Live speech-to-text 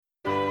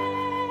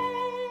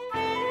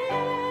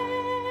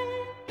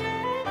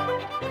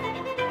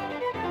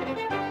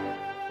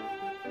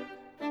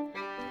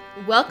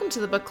Welcome to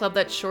the book club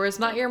that sure is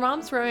not your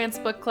mom's romance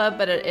book club,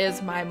 but it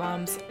is my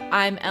mom's.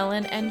 I'm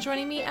Ellen, and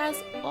joining me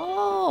as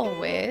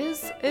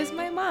always is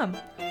my mom.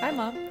 Hi,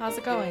 Mom. How's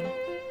it going?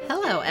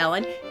 Hello,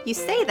 Ellen. You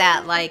say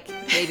that like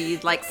maybe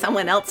you'd like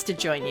someone else to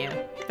join you,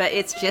 but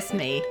it's just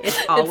me. It's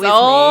always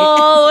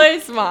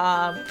always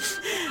Mom.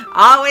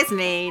 Always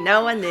me.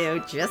 No one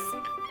knew. Just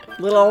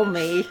little old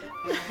me.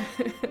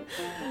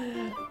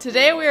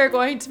 Today we are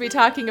going to be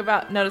talking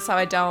about... Notice how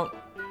I don't,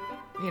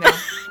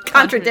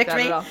 contradict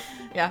me. at all.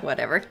 Yeah.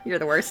 Whatever. You're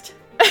the worst.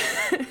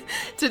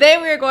 Today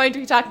we are going to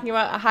be talking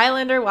about A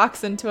Highlander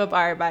Walks Into a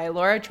Bar by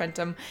Laura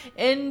Trentham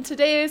in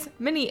today's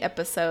mini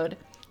episode.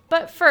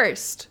 But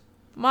first,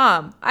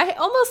 Mom, I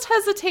almost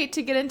hesitate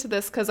to get into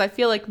this because I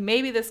feel like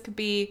maybe this could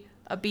be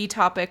a B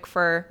topic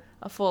for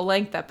a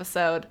full-length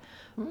episode.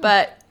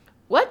 But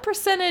what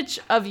percentage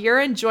of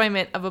your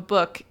enjoyment of a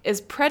book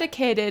is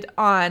predicated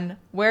on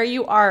where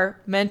you are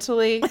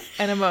mentally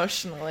and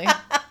emotionally?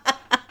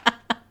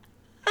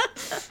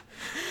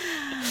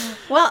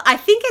 Well, I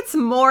think it's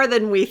more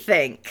than we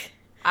think.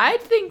 I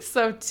think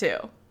so,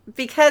 too.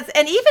 Because,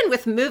 and even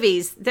with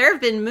movies, there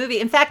have been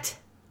in fact,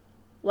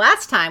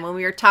 last time when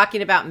we were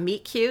talking about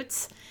Meet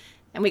Cutes,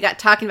 and we got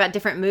talking about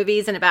different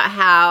movies and about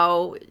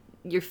how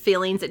your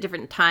feelings at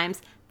different times,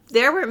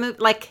 there were,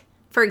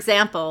 for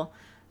example,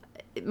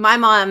 my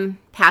mom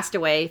passed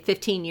away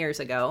 15 years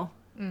ago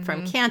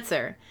from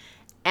cancer.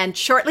 And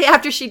shortly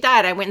after she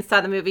died, I went and saw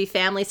the movie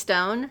Family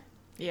Stone.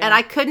 Yeah. And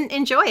I couldn't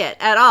enjoy it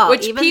at all.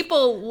 Which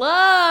people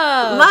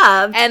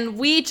loved. And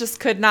we just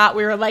could not.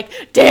 We were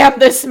like, damn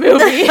this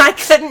movie. I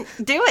couldn't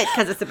do it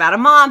because it's about a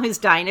mom who's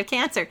dying of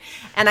cancer.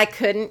 And I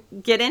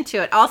couldn't get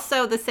into it.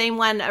 Also, the same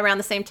one around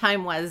the same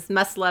time was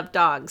Must Love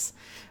Dogs,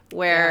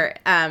 where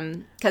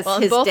because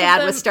his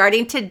dad was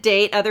starting to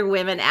date other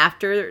women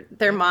after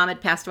their mom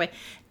had passed away.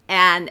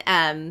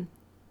 And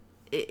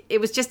it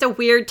was just a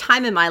weird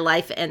time in my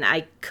life, and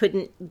I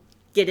couldn't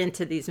get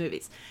into these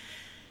movies.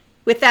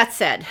 With that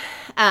said,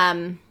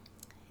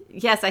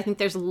 yes, I think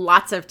there's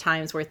lots of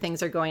times where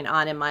things are going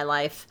on in my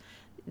life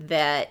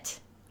that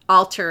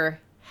alter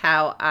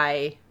how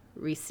I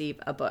receive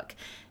a book.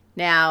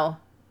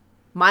 Now,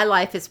 my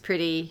life is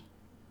pretty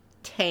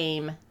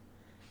tame,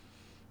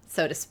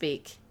 so to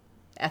speak.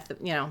 I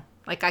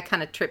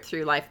kind of trip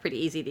through life pretty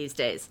easy these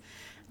days.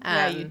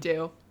 Yeah, you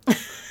do.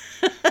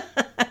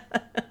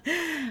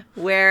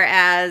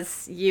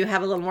 Whereas you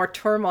have a little more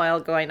turmoil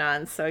going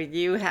on, so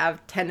you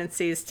have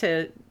tendencies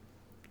to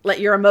let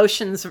your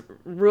emotions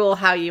rule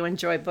how you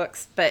enjoy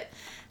books. But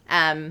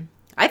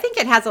I think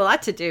it has a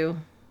lot to do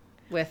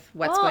with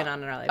what's going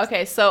on in our lives.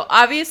 Okay, so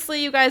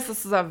obviously, you guys,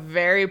 this is a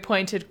very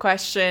pointed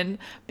question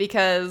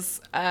because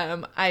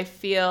I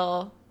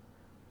feel,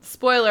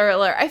 spoiler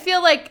alert, I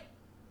feel like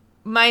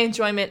my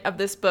enjoyment of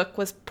this book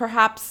was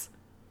perhaps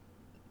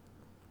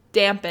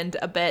dampened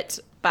a bit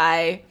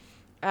by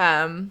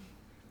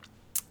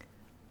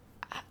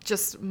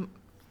just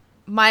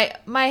my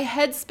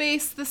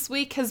headspace this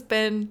week has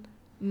been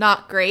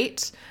not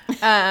great,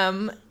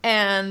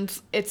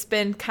 and it's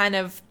been kind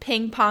of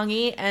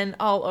ping-pongy and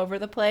all over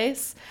the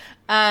place,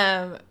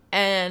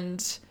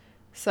 and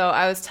so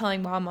I was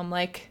telling Mom, I'm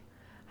like,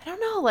 I don't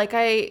know, like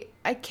I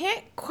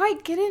can't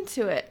quite get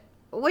into it.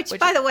 Which,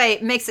 by the way,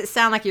 makes it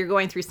sound like you're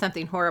going through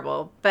something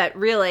horrible, but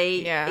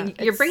really,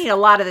 you're bringing a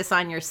lot of this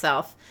on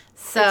yourself.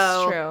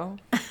 So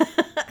it's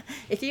true.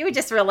 If you would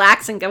just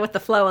relax and go with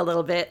the flow a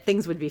little bit,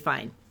 things would be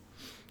fine.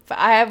 But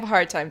I have a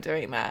hard time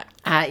doing that.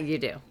 You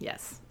do,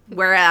 yes.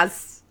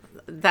 Whereas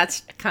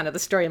that's kind of the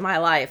story of my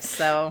life,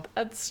 so.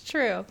 That's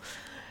true.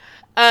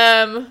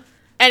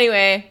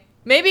 Anyway,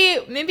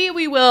 maybe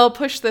we will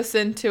push this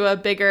into a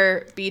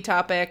bigger B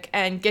topic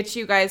and get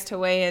you guys to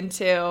weigh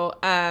into,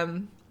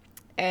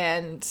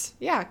 and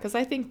yeah, because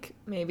I think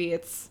maybe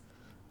it's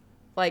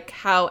like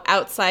how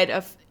outside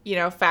of,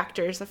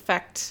 factors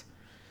affect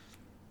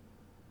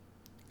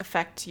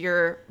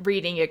your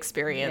reading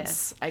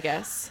experience,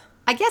 yes.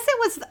 I guess it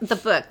was the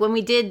book. When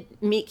we did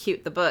Meet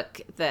Cute, the book,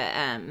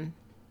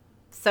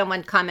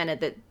 someone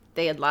commented that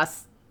they had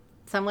lost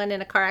someone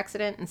in a car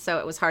accident, and so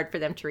it was hard for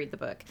them to read the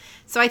book.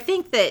 So I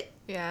think that...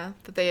 Yeah,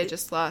 that they had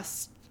just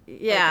lost a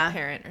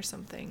parent or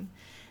something.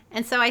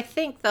 And so I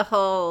think the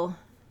whole,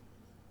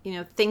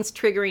 things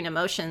triggering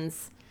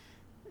emotions,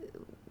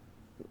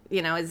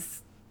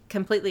 is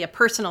completely a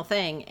personal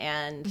thing,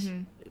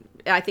 and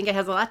I think it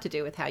has a lot to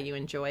do with how you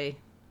enjoy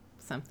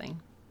something.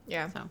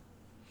 Yeah. So.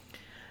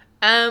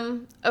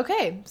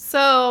 Okay,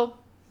 so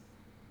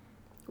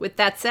with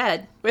that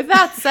said,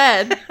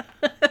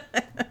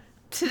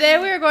 today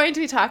we are going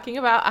to be talking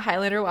about A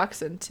Highlander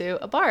Walks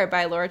Into a Bar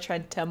by Laura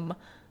Trentham.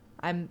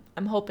 I'm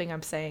hoping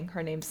I'm saying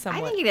her name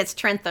somewhat. I think it's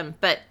Trentham,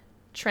 but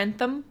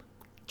Trentham,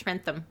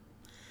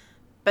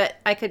 but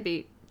I could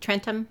be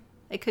Trentham.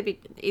 It could be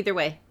either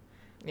way.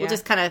 Yeah. We'll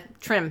just kind of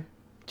trim.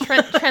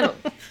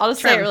 I'll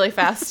just say it really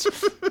fast.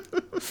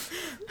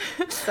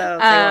 So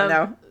they won't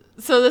know.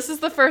 So this is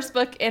the first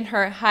book in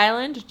her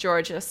Highland,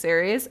 Georgia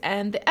series,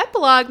 and the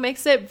epilogue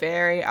makes it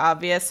very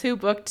obvious who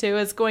book 2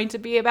 is going to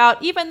be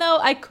about, even though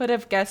I could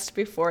have guessed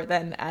before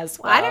then as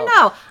well. I don't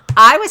know.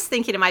 I was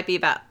thinking it might be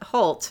about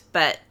Holt,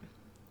 but...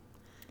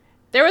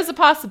 There was a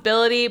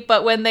possibility,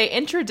 but when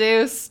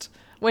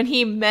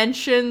he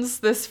mentions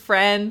this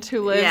friend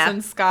who lives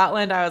in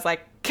Scotland, I was like,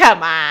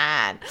 come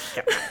on.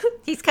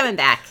 He's coming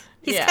back.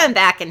 He's coming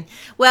back. And,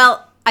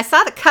 well, I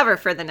saw the cover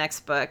for the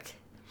next book,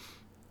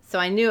 so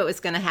I knew it was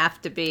going to have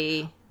to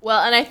be...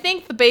 Well, and I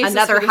think the basis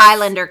another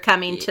Highlander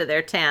coming to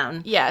their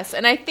town. Yes,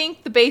 and I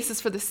think the basis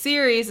for the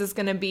series is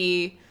going to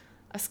be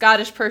a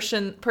Scottish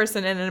person and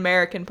an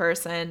American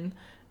person.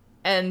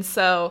 And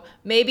so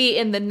maybe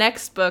in the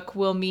next book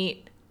we'll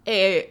meet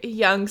a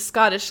young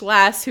Scottish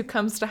lass who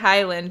comes to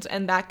Highland,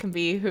 and that can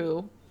be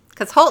who.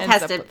 Because Holt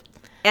has to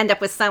end up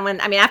with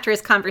someone. I mean, after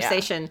his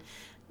conversation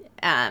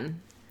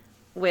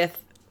with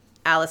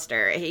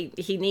Alistair,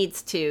 he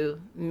needs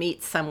to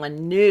meet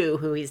someone new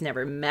who he's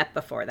never met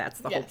before. That's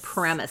the whole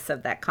premise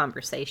of that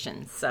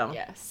conversation. So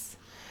yes.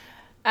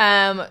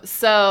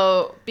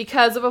 So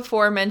because of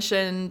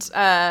aforementioned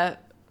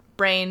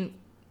brain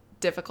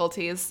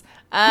difficulties,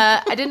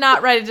 I did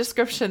not write a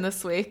description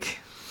this week.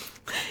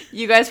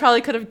 You guys probably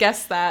could have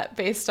guessed that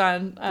based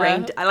on...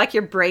 I like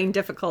your brain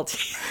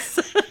difficulties.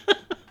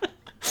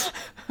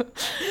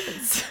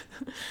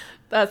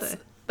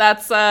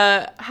 That's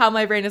how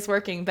my brain is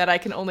working, that I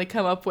can only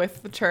come up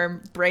with the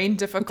term brain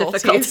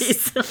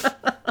difficulties.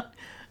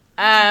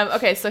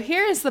 Okay, so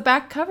here is the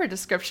back cover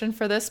description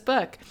for this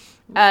book.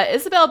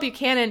 Isabel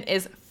Buchanan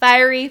is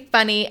fiery,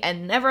 funny,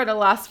 and never at a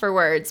loss for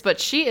words,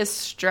 but she is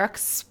struck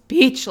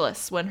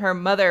speechless when her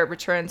mother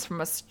returns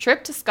from a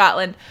trip to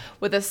Scotland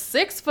with a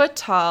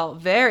 6-foot-tall,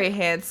 very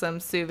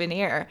handsome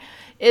souvenir.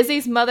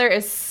 Izzy's mother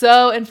is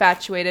so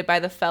infatuated by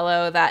the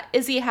fellow that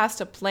Izzy has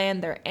to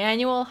plan their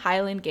annual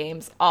Highland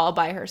Games all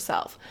by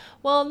herself.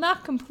 Well,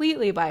 not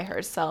completely by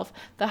herself.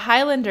 The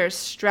Highlander's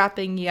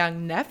strapping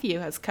young nephew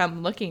has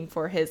come looking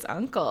for his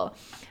uncle.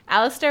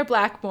 Alistair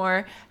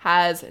Blackmore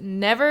has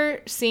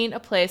never seen a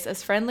place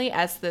as friendly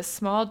as this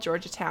small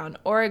Georgia town,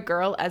 or a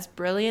girl as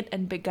brilliant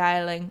and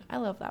beguiling, I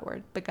love that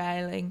word,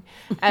 beguiling,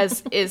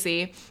 as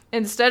Izzy.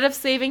 Instead of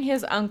saving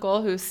his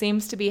uncle, who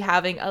seems to be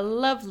having a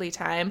lovely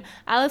time,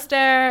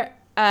 Alistair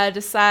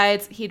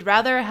decides he'd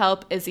rather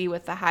help Izzy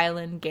with the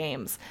Highland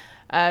Games.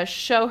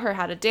 Show her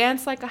how to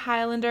dance like a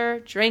Highlander,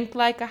 drink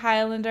like a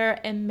Highlander,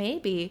 and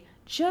maybe,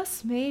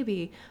 just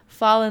maybe,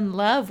 fall in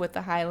love with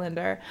the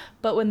Highlander.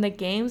 But when the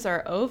games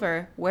are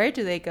over, where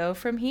do they go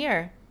from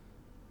here?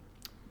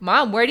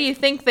 Mom, where do you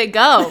think they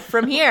go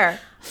from here?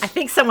 I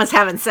think someone's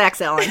having sex,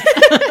 Ellen.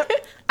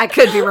 I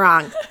could be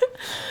wrong.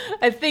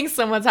 I think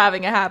someone's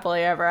having a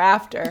happily ever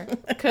after.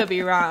 Could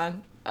be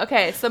wrong.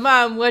 Okay, so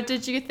Mom, what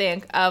did you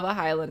think of a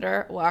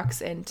Highlander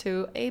walks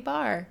into a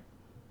bar?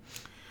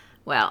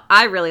 Well,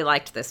 I really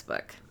liked this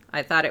book.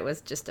 I thought it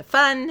was just a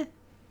fun,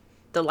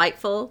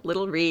 delightful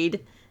little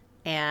read,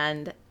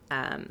 and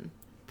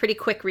pretty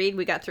quick read.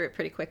 We got through it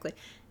pretty quickly.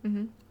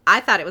 Mm-hmm. I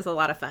thought it was a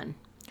lot of fun.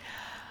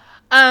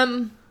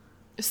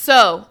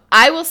 So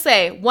I will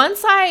say,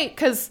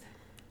 because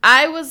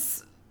I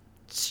was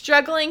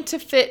struggling to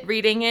fit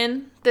reading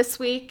in this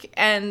week,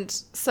 and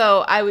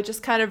so I would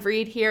just kind of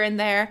read here and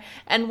there.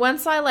 And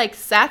once I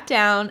sat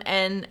down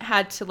and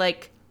had to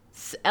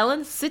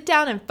Ellen, sit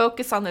down and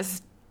focus on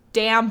this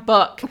damn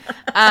book,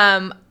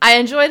 I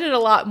enjoyed it a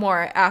lot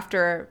more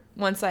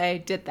once I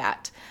did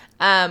that.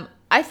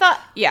 I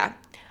thought, yeah.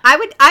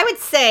 I would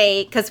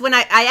say, because when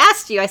I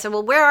asked you, I said,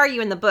 well, where are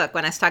you in the book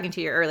when I was talking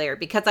to you earlier?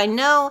 Because I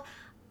know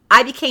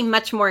I became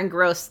much more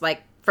engrossed,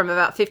 from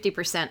about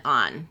 50%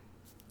 on.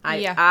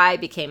 I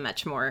became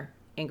much more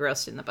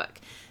engrossed in the book.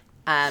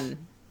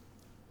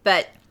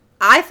 But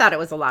I thought it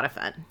was a lot of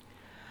fun.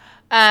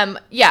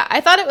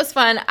 I thought it was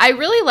fun. I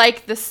really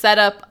like the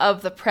setup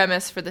of the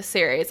premise for the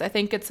series. I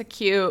think it's a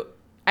cute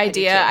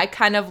idea. I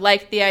kind of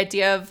like the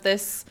idea of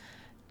this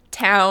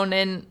town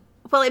and...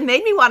 Well, it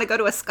made me want to go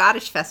to a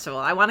Scottish festival.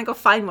 I want to go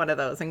find one of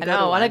those and go to one.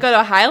 I want to go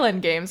to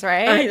Highland Games,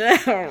 right? I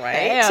know,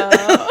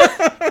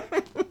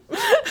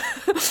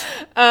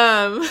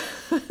 right?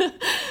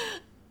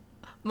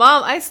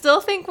 Mom, I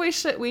still think we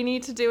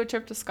need to do a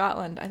trip to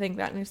Scotland. I think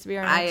that needs to be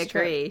our next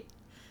trip. I agree.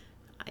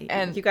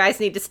 And you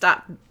guys need to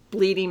stop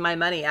bleeding my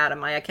money out of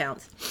my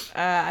accounts.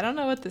 I don't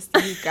know what this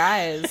 "you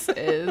guys"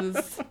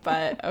 is,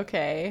 but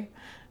okay.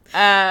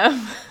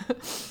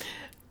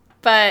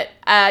 But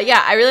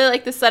I really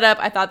like the setup.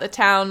 I thought the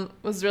town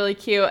was really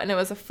cute, and it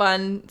was a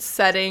fun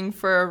setting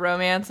for a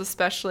romance,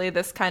 especially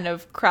this kind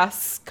of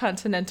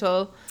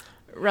cross-continental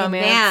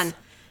romance. And man,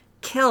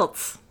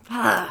 kilts.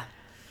 Ugh.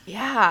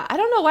 Yeah, I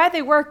don't know why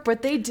they work,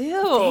 but they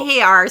do.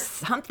 They are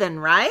something,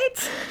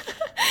 right?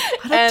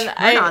 What a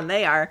turn-on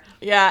they are.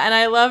 Yeah, and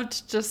I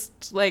loved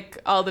just,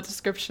 all the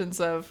descriptions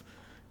of,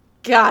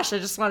 gosh, I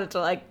just wanted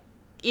to,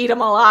 eat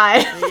them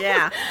alive.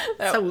 Yeah,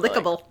 so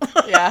lickable.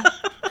 Yeah,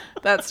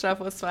 that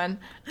stuff was fun.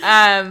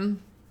 I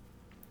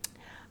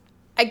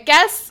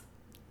guess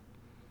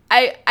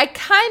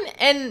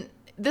and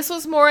this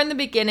was more in the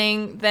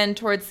beginning than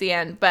towards the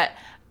end, but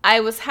I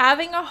was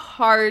having a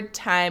hard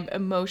time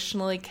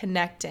emotionally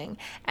connecting.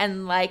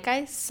 And like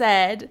I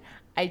said,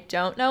 I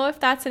don't know if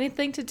that's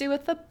anything to do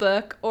with the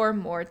book or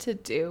more to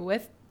do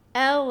with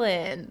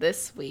Ellen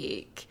this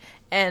week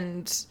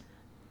and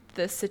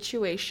the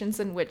situations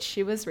in which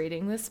she was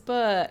reading this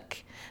book.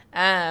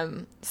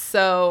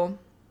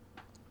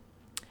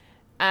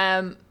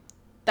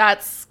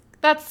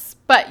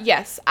 But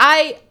yes,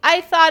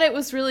 I thought it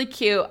was really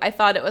cute. I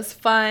thought it was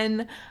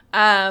fun.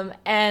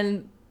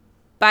 And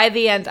by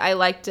the end, I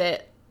liked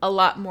it a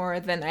lot more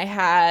than I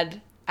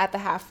had at the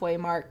halfway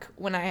mark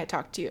when I had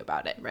talked to you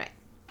about it. Right.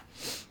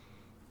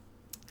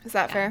 Is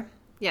that fair?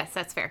 Yes,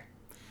 that's fair.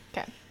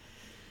 Okay.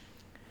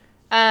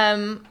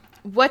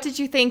 What did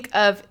you think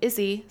of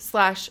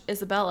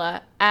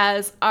Izzy/Isabella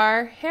as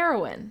our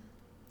heroine?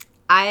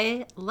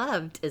 I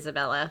loved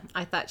Isabella.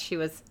 I thought she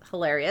was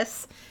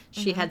hilarious.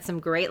 She had some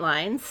great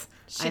lines.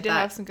 She did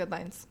have some good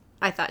lines.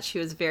 I thought she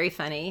was very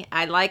funny.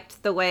 I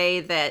liked the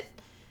way that,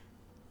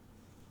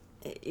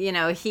 you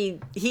know, he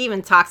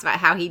even talks about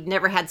how he'd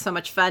never had so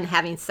much fun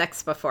having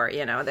sex before,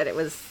 you know, that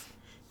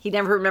he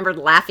never remembered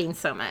laughing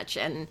so much.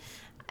 And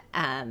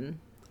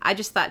I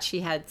just thought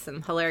she had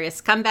some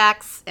hilarious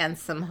comebacks and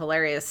some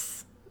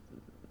hilarious,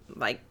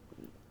 like,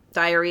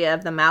 diarrhea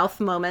of the mouth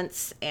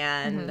moments.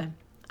 And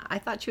I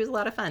thought she was a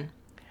lot of fun.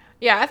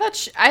 Yeah,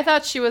 I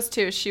thought she was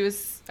too. She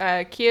was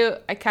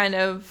cute. I kind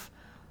of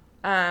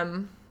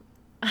I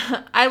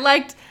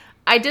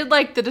did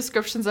like the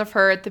descriptions of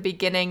her at the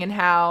beginning and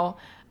how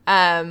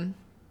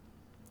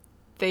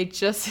they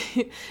just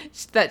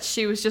that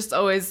she was just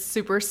always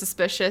super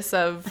suspicious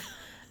of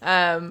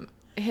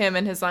him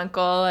and his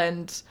uncle,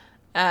 and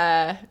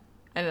I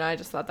don't know, I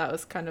just thought that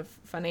was kind of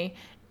funny.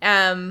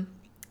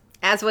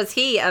 As was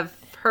he of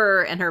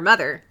her and her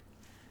mother.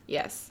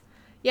 Yes.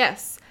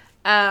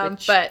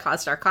 Which but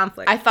caused our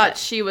conflict. I thought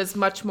she was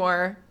much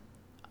more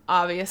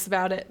obvious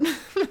about it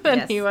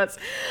than he was.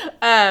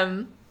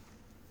 I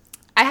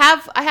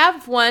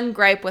have one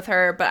gripe with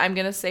her, but I'm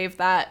gonna save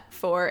that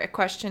for a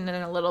question in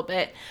a little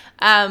bit.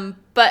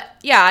 But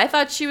yeah, I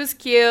thought she was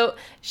cute.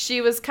 She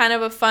was kind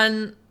of a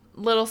fun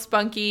little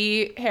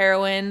spunky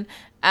heroine,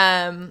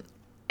 and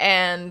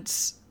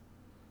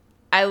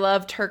I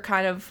loved her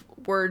kind of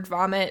word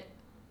vomit,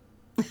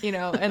 you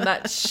know, and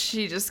that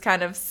she just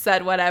kind of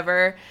said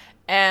whatever.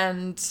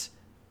 And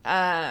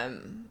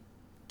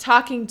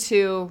talking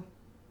to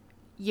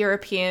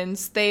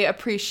Europeans, they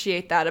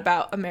appreciate that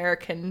about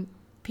American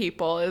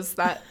people, is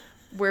that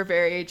we're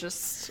very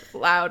just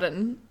loud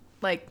and,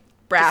 like,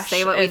 brash.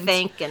 Just say what we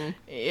think. And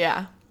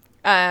yeah.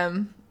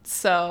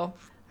 So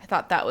I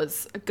thought that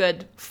was a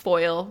good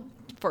foil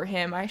for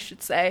him, I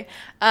should say.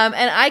 And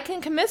I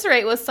can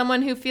commiserate with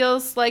someone who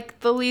feels like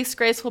the least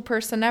graceful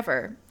person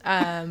ever.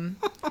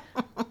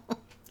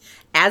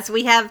 As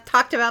we have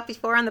talked about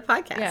before on the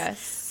podcast.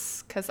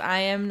 Yes, because I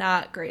am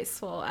not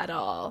graceful at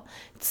all.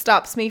 It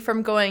stops me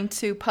from going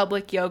to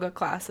public yoga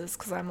classes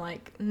because I'm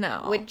like,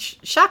 no. Which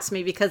shocks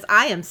me because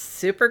I am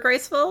super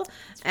graceful.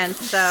 And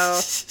so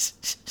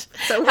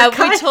have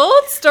we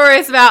told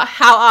stories about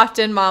how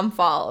often Mom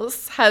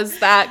falls? Has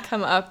that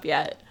come up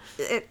yet?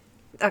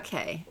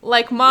 Okay.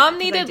 Like, Mom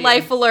needed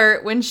Life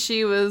Alert when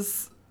she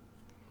was,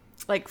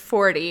 like,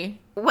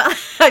 40. Well,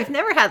 I've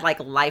never had, like,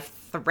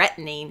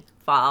 life-threatening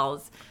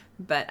falls.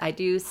 But I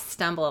do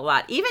stumble a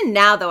lot. Even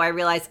now, though, I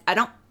realize I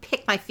don't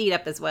pick my feet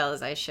up as well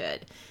as I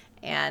should.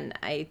 And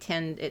I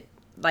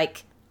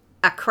like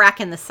a crack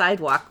in the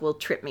sidewalk will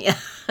trip me up.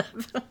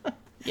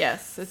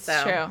 Yes, it's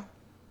true.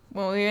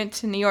 When we went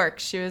to New York,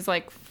 she was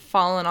like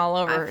falling all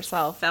over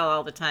herself. Fell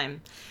all the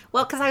time.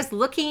 Well, because I was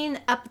looking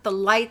up at the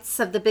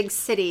lights of the big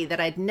city that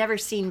I'd never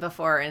seen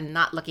before and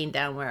not looking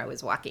down where I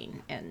was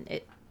walking. And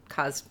it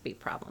caused me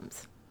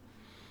problems.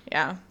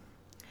 Yeah.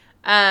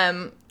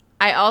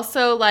 I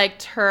also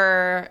liked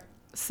her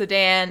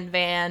sedan,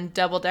 van,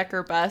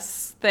 double-decker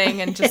bus thing,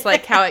 and just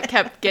like how it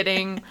kept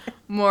getting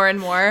more and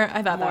more.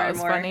 I thought that was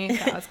funny.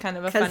 That was kind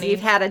of a funny... Because you've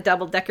had a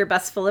double-decker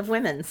bus full of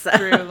women. So.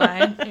 Through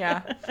line,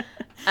 yeah.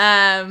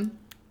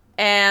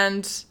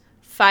 And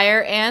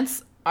fire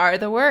ants are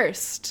the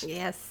worst.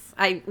 Yes.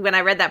 When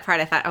I read that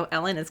part, I thought, oh,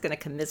 Ellen is going to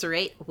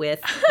commiserate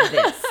with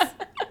this.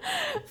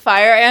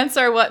 Fire ants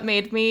are what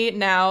made me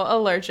now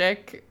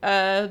allergic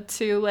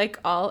to, like,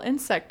 all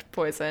insect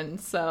poison.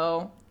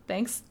 So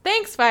thanks,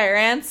 fire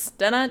ants.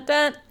 Dun dun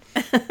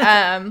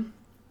dun.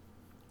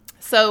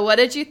 So what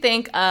did you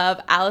think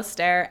of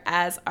Alistair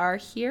as our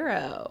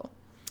hero?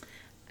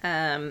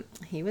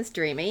 He was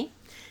dreamy,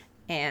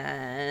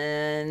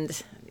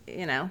 and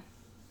you know,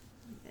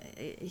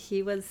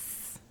 he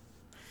was.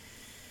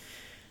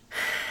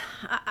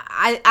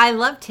 I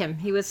loved him.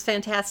 He was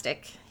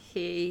fantastic.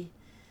 He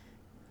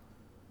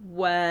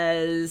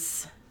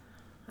was,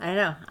 I don't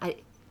know.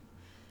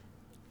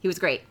 He was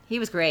great. He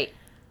was the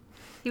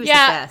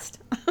best.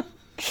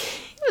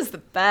 He was the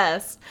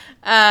best.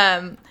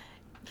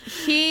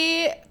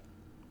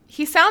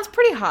 He sounds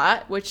pretty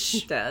hot, which he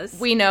does.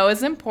 We know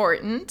is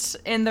important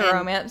in the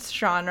romance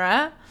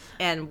genre.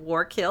 And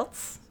wore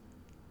kilts.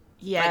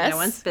 Yes. Like no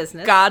one's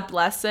business. God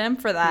bless him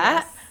for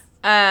that.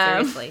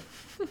 Yes. Seriously.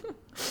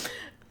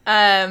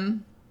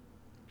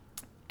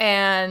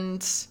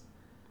 And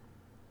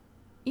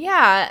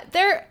yeah,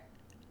 there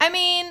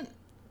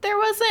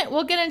wasn't,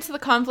 we'll get into the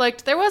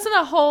conflict. There wasn't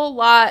a whole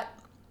lot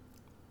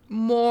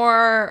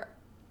more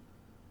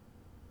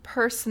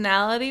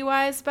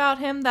personality-wise about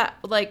him that,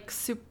 like,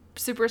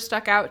 super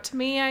stuck out to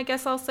me, I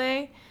guess I'll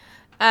say.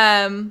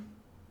 But,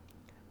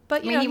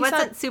 he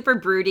wasn't super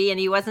broody, and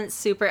he wasn't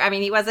super,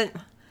 he was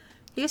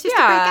just a great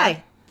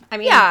guy.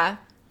 Yeah.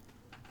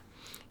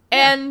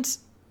 And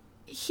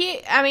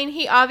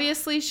he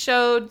obviously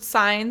showed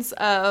signs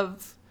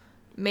of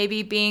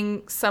maybe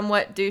being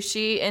somewhat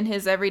douchey in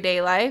his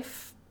everyday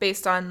life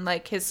based on,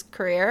 like, his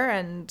career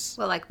and...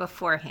 Well, like,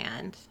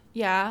 beforehand.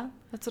 Yeah,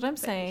 that's what I'm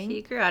saying.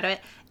 He grew out of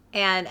it.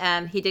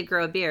 And he did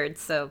grow a beard,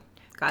 so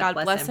God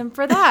bless him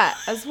for that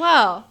as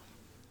well.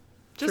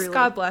 Just Truly.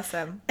 God bless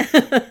him.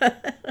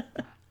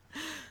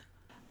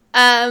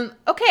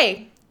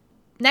 Okay,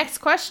 next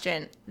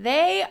question.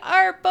 They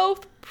are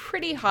both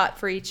pretty hot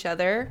for each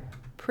other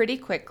pretty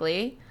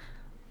quickly.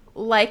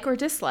 Like or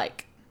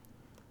dislike?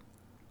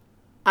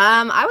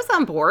 I was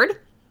on board.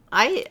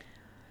 I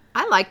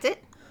liked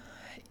it.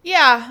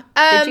 Yeah.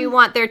 Did you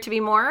want there to be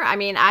more?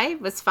 I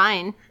was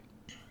fine.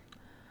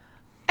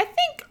 I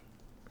think,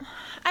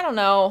 I don't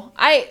know.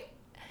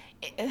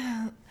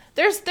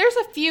 There's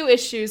a few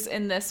issues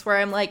in this where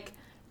I'm like,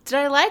 did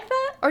I like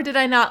that or did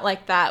I not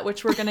like that?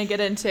 Which we're going to get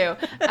into.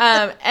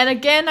 And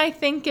again, I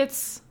think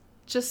it's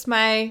just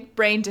my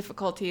brain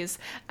difficulties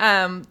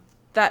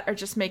that are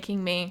just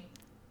making me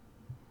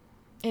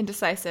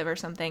indecisive or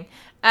something.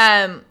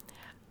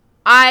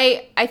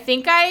 I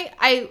think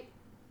I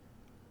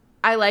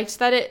liked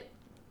that it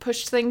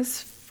pushed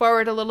things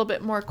forward a little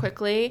bit more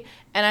quickly,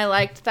 and I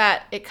liked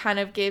that it kind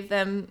of gave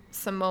them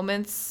some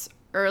moments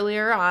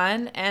earlier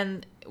on,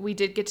 and we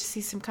did get to see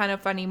some kind of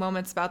funny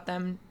moments about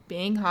them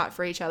being hot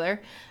for each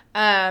other.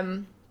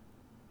 But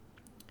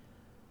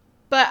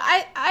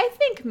I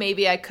think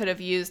maybe I could have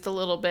used a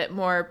little bit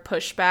more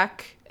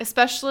pushback,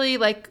 especially,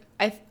 like,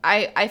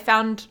 I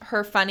found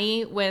her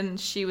funny when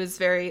she was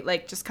very,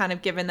 like, just kind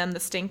of giving them the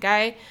stink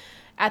eye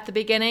at the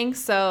beginning.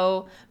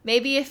 So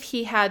maybe if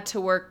he had to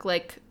work,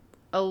 like,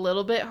 a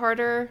little bit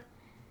harder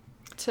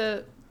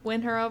to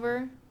win her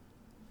over.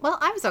 Well,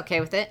 I was okay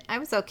with it. I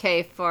was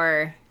okay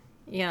for,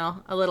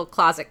 a little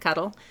closet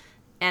cuddle.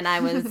 And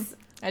I was...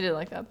 I did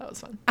like that. That was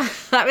fun.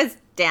 I was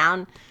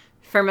down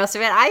for most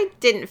of it. I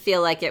didn't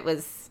feel like it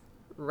was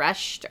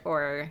rushed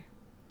or...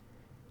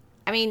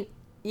 you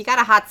got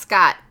a hot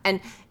Scott.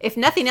 And if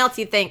nothing else,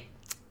 you think,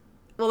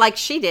 well, like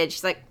she did,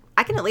 she's like,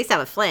 I can at least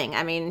have a fling.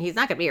 He's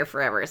not going to be here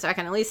forever. So I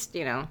can at least,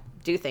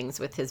 do things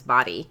with his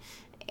body.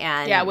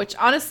 And yeah, which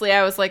honestly,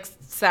 I was like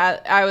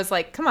sad. I was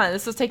like, come on,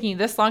 this is taking you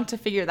this long to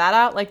figure that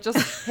out. Like,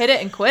 just hit it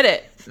and quit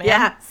it, man.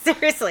 Yeah,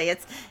 seriously.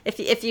 It's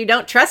if you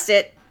don't trust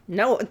it,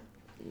 no,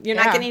 you're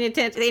not getting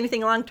into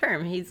anything long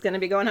term. He's going to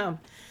be going home.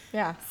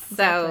 Yeah. Exactly.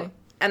 So,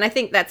 and I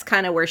think that's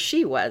kind of where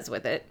she was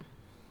with it.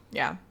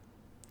 Yeah.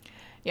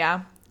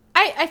 Yeah.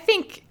 I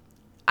think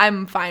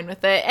I'm fine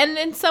with it. And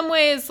in some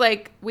ways,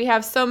 like, we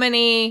have so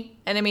many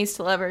enemies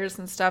to lovers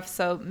and stuff,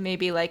 so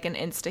maybe, like, an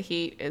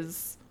insta-heat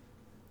is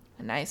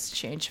a nice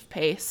change of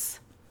pace.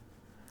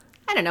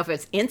 I don't know if it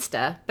was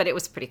insta, but it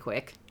was pretty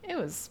quick. It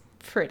was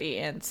pretty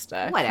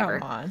insta. Whatever.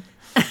 Come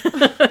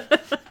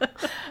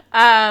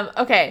on.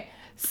 Okay,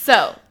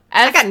 so...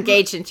 I got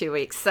engaged in 2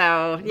 weeks,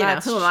 so, who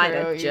am I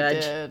to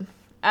judge? You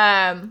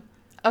did.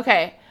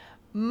 Okay,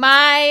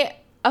 my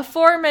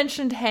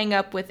aforementioned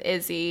hang-up with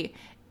Izzy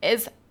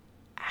is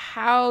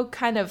how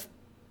kind of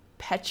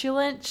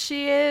petulant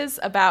she is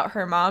about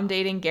her mom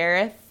dating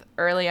Gareth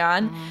early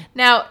on. Mm-hmm.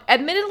 Now,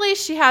 admittedly,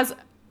 she has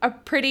a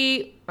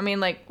pretty,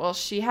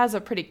 she has a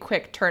pretty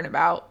quick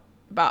turnabout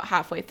about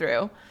halfway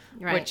through,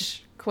 right,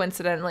 which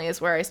coincidentally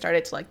is where I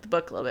started to like the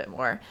book a little bit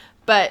more.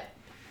 But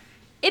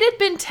it had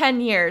been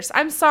 10 years.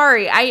 I'm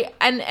sorry.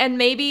 And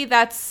maybe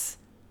that's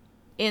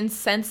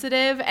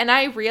insensitive. And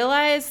I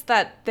realize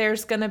that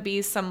there's going to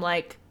be some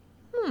like,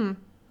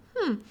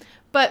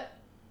 But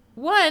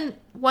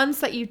ones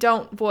that you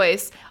don't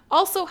voice.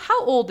 Also,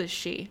 how old is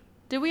she?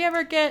 Did we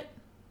ever get...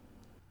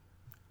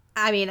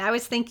 I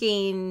was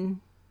thinking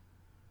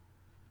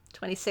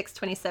 26,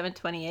 27,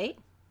 28.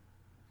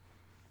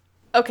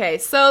 Okay,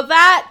 so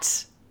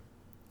that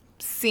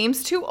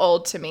seems too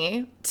old to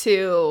me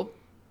to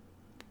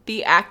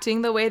be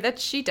acting the way that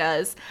she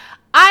does.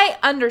 I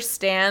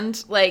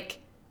understand, like,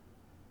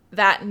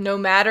 that no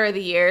matter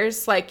the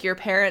years, like, your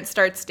parent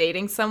starts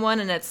dating someone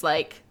and it's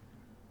like,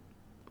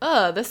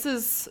 oh, this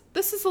is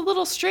a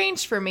little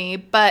strange for me,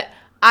 but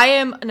I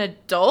am an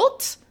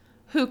adult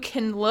who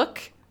can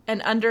look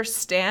and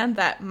understand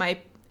that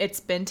it's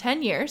been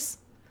 10 years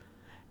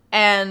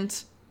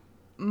and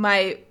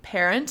my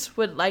parent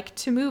would like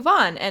to move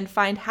on and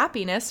find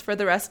happiness for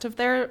the rest of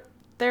their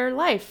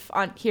life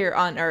here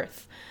on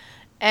Earth.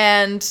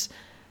 And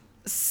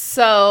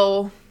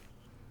so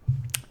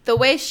the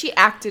way she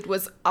acted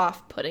was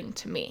off-putting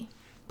to me,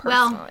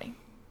 personally.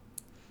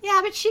 Yeah,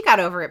 but she got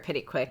over it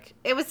pretty quick.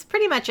 It was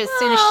pretty much as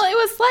soon as it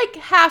was like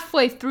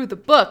halfway through the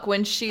book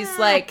when she's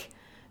like,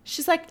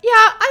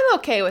 yeah, I'm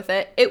okay with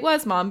it. It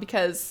was, Mom,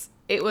 because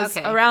it was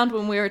around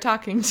when we were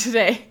talking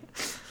today.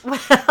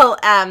 Well,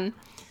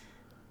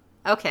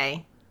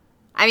 okay.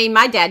 I mean,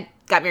 my dad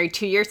got married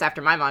 2 years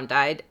after my mom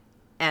died,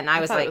 and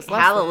I was like,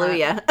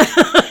 hallelujah.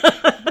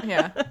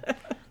 Yeah.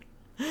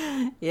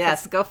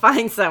 Yes, go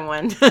find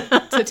someone.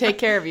 To take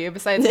care of you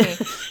besides me.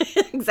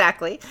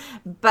 Exactly.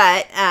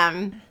 But,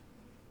 I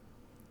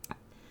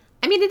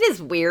mean, it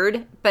is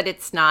weird, but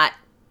it's not.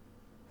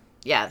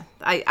 Yeah,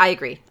 I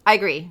agree.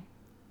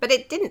 But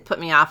it didn't put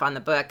me off on the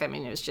book. I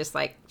mean, it was just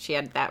like she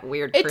had that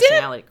weird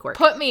personality quirk. It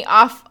didn't put me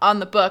off on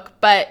the book,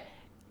 but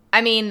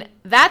I mean,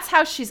 that's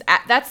how she's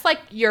that's like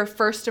your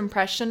first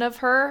impression of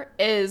her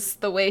is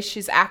the way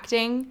she's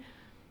acting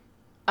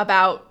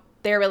about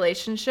their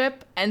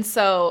relationship. And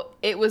so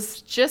it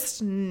was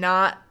just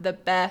not the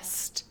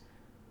best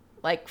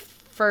like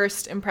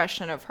first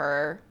impression of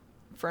her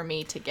for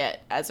me to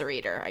get as a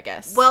reader, I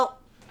guess. Well,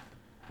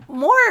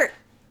 more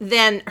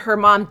than her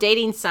mom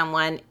dating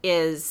someone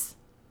is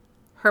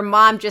her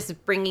mom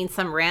just bringing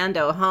some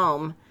rando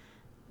home.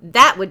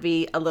 That would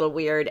be a little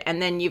weird.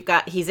 And then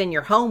he's in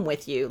your home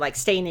with you, like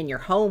staying in your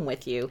home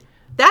with you.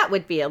 That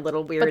would be a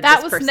little weird. But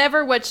that was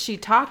never what she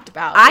talked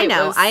about. I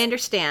know. I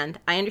understand.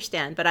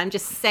 But I'm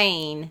just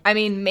saying. I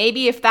mean,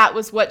 maybe if that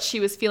was what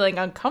she was feeling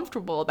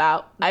uncomfortable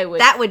about,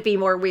 That would be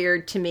more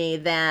weird to me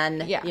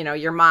than,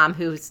 your mom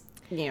who's,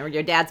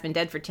 your dad's been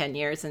dead for 10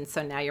 years. And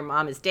so now your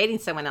mom is dating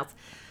someone else.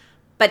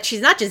 But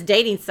she's not just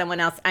dating someone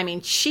else. I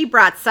mean, she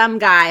brought some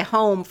guy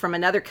home from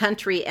another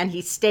country and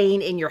he's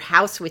staying in your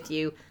house with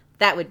you.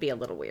 That would be a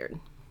little weird.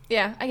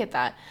 Yeah, I get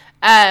that.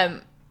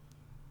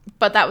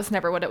 But that was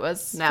never what it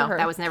was. No,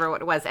 that was never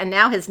what it was. And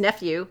now his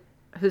nephew,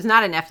 who's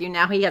not a nephew,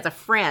 now he has a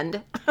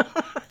friend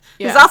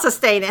who's also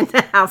staying in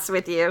the house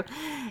with you.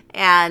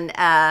 And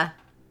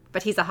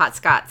but he's a hot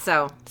Scot,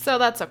 so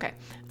that's okay.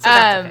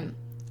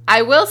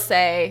 I will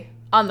say,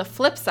 on the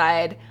flip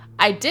side,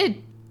 I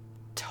did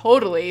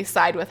totally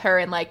side with her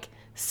and like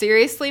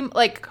seriously,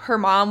 like her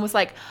mom was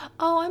like,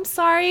 oh, I'm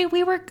sorry,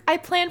 I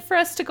planned for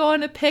us to go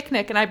on a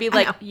picnic, and I'd be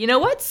like, you know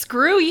what,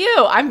 screw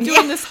you, I'm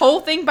doing this whole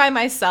thing by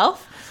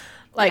myself.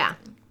 Like,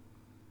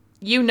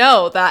 you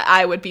know that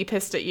I would be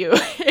pissed at you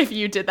if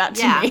you did that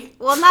to me.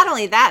 Well, not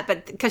only that,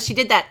 but because she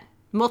did that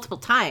multiple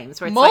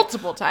times. Where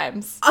it's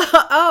times.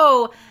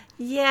 Oh,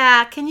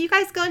 yeah, can you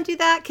guys go and do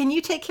that? Can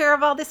you take care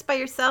of all this by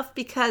yourself?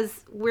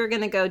 Because we're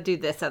going to go do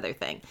this other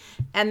thing.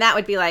 And that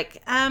would be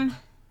like,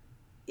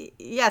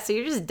 yeah, so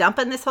you're just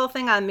dumping this whole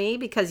thing on me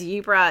because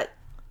you brought,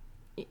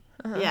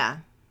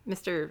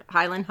 Mr.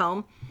 Hyland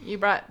home. You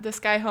brought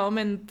this guy home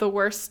in the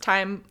worst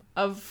time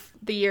of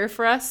the year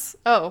for us.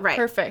 Oh, right.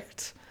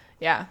 Perfect.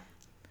 Yeah.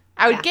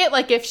 I would get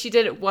like if she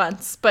did it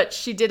once, but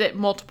she did it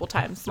multiple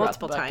times.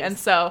 And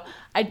so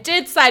I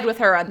did side with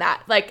her on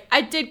that. Like,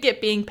 I did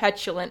get being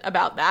petulant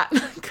about that.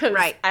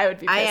 Right. I would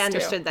be pissed I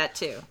understood that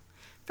too.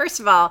 First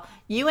of all,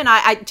 you and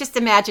I just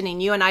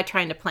imagining you and I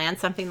trying to plan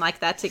something like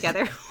that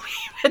together,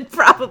 we would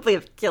probably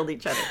have killed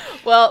each other.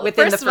 Well,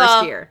 within the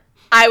first year.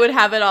 I would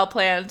have it all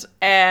planned,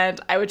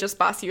 and I would just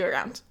boss you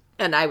around.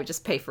 And I would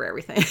just pay for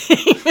everything.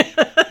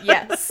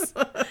 Yes.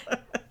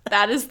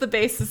 That is the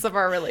basis of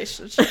our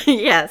relationship.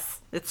 Yes,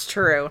 it's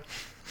true.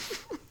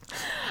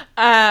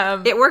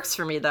 It works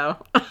for me, though.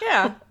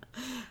 Yeah.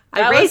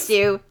 I raised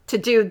you to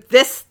do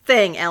this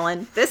thing,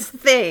 Ellen. This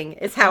thing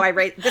is how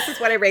this is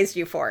what I raised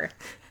you for.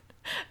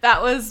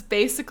 That was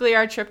basically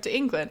our trip to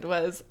England.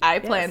 I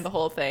planned the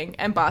whole thing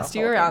and bossed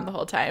you around the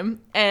whole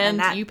time,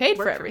 and you paid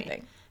for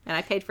everything. And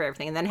I paid for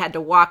everything, and then had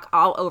to walk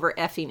all over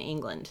effing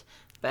England.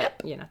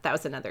 But that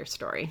was another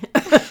story.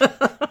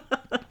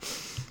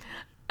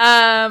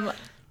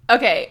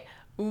 Okay,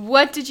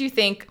 what did you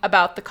think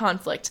about the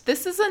conflict?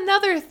 This is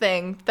another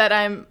thing that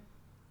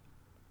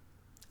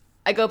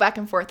I go back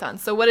and forth on.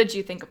 So what did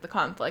you think of the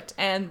conflict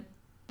and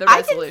the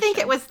resolution? I didn't think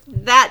it was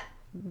that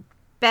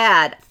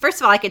bad.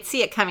 First of all, I could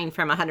see it coming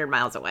from 100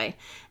 miles away.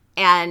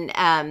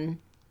 And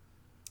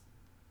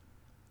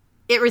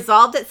it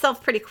resolved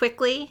itself pretty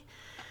quickly.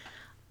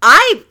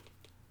 I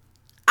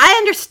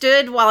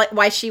understood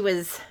why she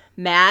was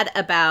mad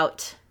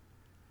about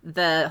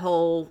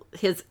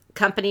his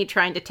company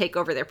trying to take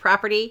over their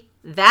property.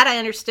 That I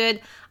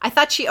understood. I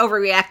thought she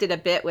overreacted a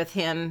bit with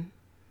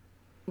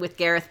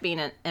Gareth being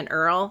an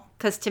earl.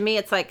 Because to me,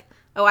 it's like,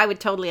 oh, I would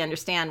totally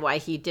understand why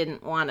he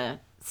didn't want to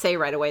say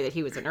right away that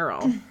he was an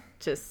earl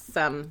to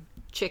some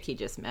chick he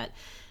just met.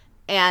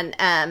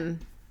 And,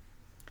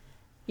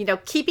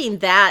 keeping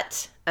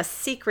that a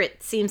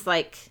secret seems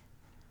like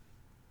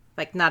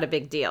not a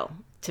big deal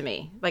to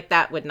me. Like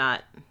that would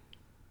not,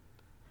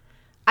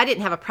 I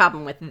didn't have a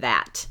problem with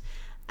that.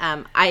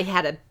 I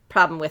had a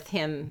problem with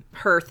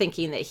her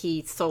thinking that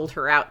he sold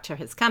her out to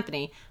his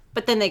company,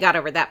 but then they got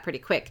over that pretty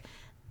quick.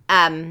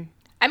 I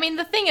mean,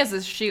 the thing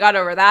is she got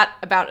over that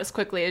about as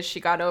quickly as she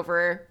got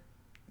over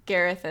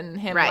Gareth and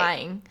him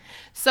lying.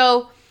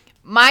 So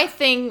my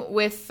thing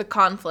with the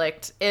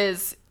conflict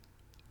is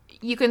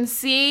you can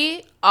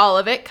see all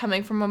of it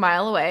coming from a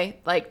mile away.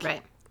 Like,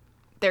 right.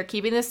 They're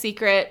keeping the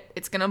secret.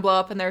 It's going to blow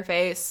up in their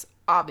face,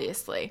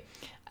 obviously.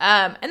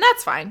 And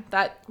that's fine.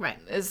 That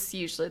is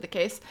usually the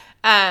case.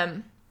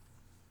 And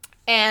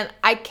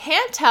I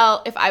can't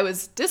tell if I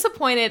was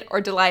disappointed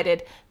or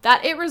delighted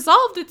that it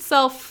resolved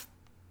itself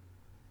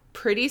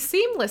pretty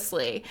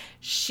seamlessly.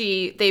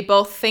 They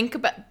both think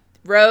about,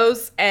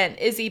 Rose and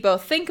Izzy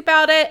both think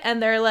about it,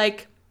 and they're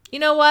like, you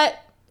know what?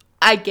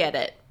 I get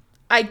it.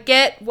 I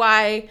get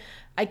why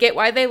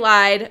they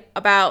lied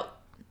about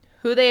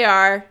who they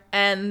are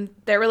and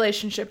their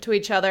relationship to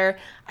each other.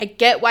 I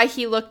get why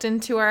he looked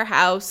into our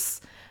house.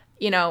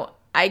 You know,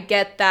 I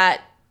get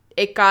that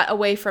it got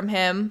away from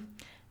him.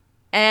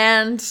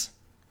 And,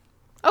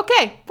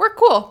 okay, we're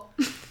cool.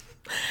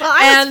 Well,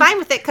 I was fine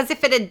with it, because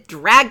if it had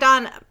dragged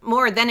on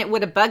more, then it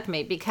would have bugged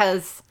me,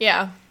 because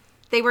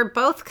they were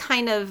both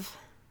kind of,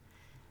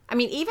 I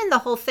mean, even the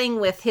whole thing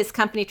with his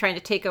company trying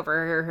to take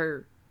over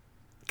her,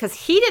 because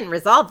he didn't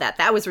resolve that.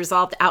 That was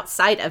resolved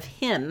outside of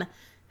him,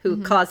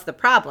 who caused the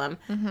problem.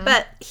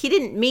 But he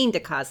didn't mean to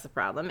cause the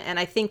problem, and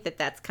I think that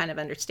that's kind of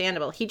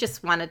understandable. He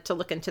just wanted to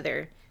look into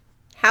their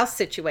house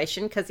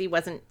situation, because he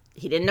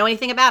didn't know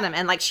anything about him.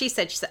 And like she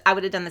said, I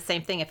would have done the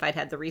same thing if I'd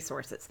had the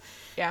resources.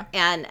 Yeah.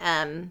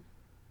 And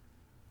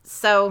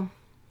so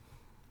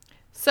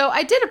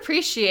I did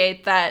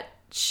appreciate that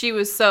she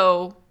was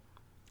so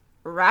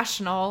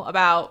rational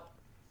about,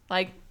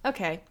 like,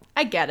 okay,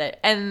 I get it.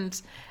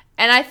 And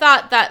I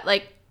thought that,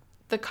 like,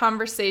 the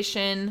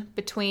conversation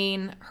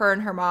between her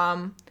and her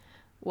mom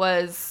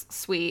was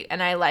sweet,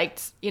 and I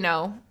liked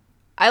the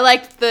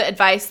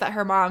advice that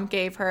her mom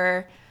gave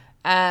her.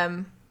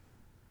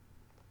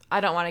 I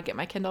don't want to get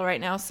my Kindle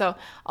right now, so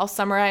I'll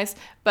summarize.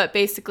 But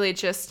basically,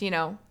 just,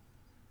 no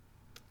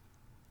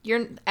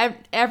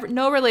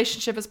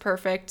relationship is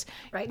perfect.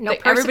 Right. No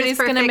person everybody's is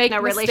perfect. Gonna make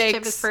no mistakes.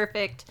 Relationship is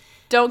perfect.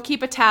 Don't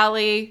keep a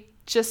tally.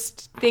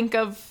 Just think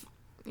of,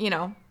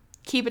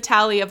 keep a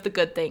tally of the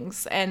good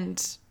things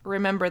and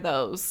remember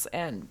those,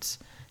 and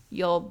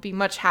you'll be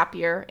much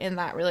happier in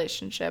that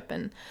relationship.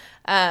 And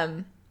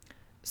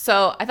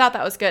so I thought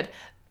that was good.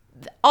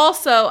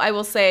 Also, I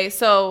will say,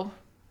 so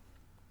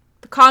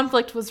the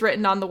conflict was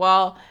written on the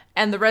wall,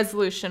 and the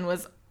resolution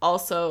was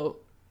also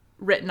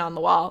written on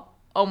the wall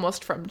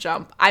almost from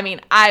jump. I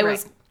mean, I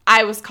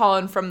was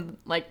calling from,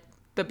 like,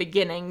 the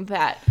beginning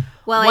that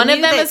one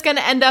of them is going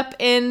to end up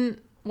in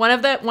one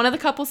of the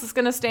couples is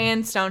going to stay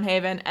in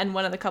Stonehaven, and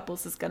one of the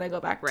couples is going to go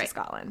back to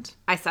Scotland.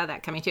 I saw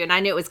that coming too, and I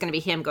knew it was going to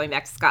be him going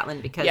back to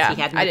Scotland, because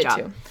he had no job.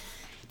 Too.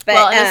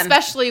 But, and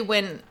especially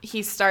when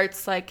he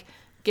starts, like,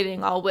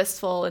 getting all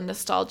wistful and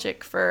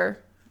nostalgic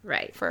for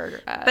but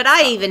Scotland.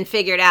 I even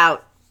figured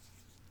out,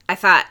 I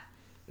thought,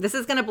 this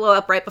is going to blow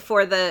up right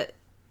before the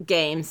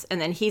games, and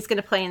then he's going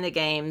to play in the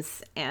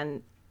games,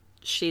 and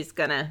she's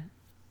going to,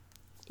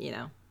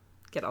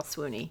 get all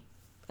swoony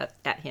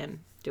at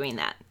him doing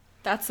that.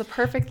 That's the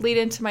perfect lead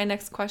into my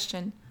next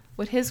question.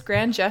 Would his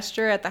grand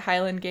gesture at the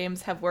Highland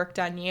Games have worked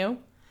on you?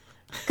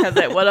 Because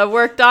it would have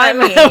worked on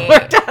me.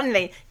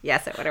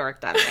 Yes, it would have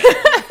worked on me.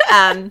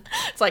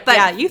 It's like,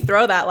 yeah, you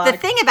throw that log. The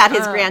thing about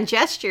his grand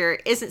gesture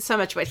isn't so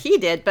much what he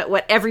did, but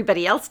what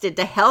everybody else did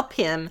to help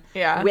him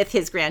with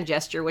his grand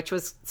gesture, which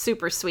was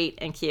super sweet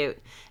and cute.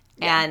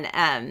 Yeah.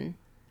 And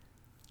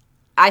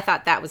I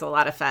thought that was a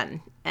lot of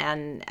fun.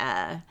 And,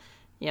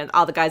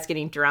 all the guys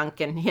getting drunk,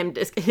 and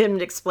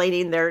him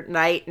explaining their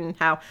night, and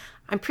how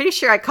I'm pretty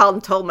sure I called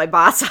and told my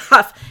boss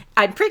off.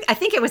 I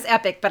think it was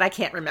epic, but I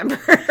can't remember.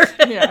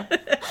 Yeah.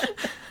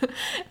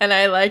 And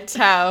I liked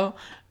how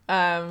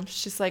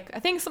she's like, I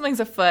think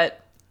something's afoot.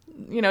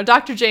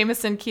 Dr.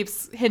 Jameson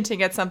keeps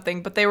hinting at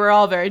something, but they were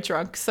all very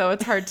drunk, so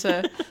it's hard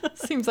to...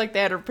 seems like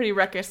they had a pretty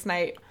reckless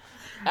night.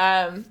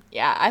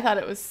 I thought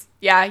it was...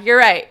 Yeah, you're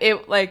right.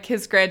 It, like,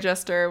 his grand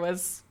gesture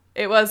was...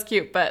 It was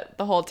cute, but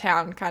the whole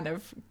town kind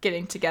of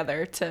getting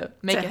together to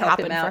make it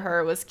happen for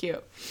her was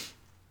cute.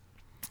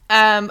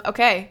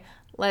 Okay,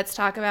 let's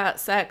talk about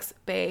sex,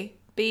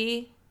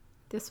 baby.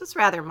 This was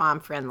rather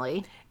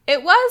mom-friendly.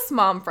 It was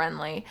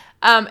mom-friendly.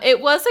 It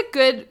was a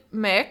good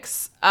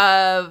mix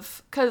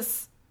of...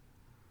 Because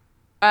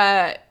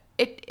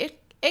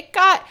it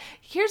got...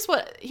 Here's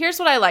what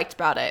I liked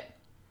about it.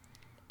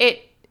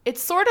 It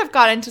sort of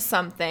got into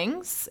some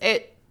things.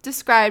 It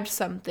described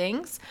some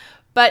things.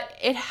 But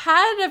it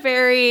had a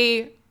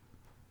very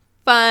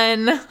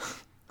fun...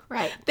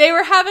 Right. They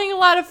were having a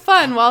lot of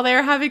fun while they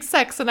were having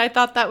sex, and I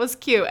thought that was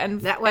cute.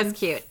 That was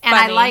cute. And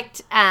I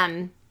liked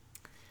that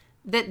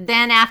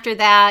then after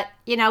that,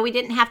 we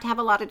didn't have to have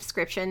a lot of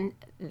description.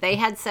 They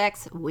had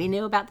sex. We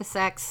knew about the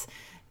sex.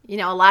 A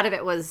lot of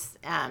it was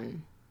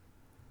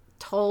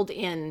told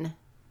in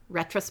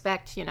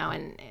retrospect,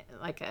 and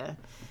like a...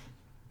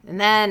 And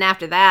then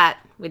after that,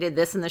 we did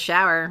this in the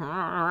shower.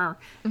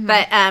 Mm-hmm.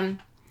 But...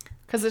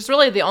 Because it's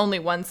really the only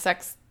one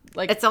sex,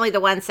 like... It's only the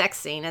one sex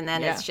scene, and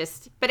then it's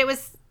just... But it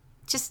was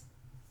just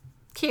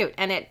cute,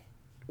 and it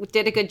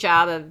did a good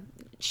job of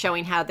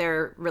showing how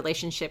their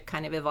relationship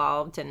kind of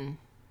evolved, and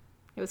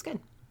it was good.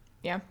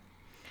 Yeah.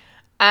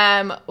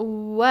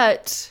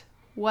 What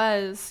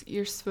was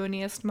your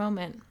swooniest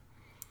moment?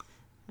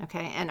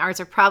 Okay, and ours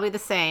are probably the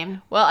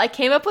same. Well, I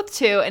came up with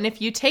 2, and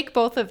if you take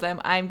both of them,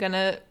 I'm going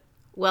to...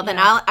 Well, then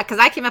because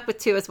I came up with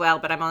 2 as well,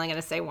 but I'm only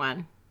going to say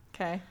 1.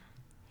 Okay.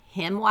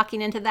 Him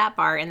walking into that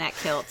bar in that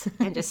kilt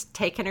and just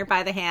taking her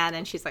by the hand,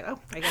 and she's like, oh,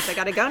 I guess I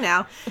got to go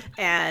now.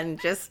 And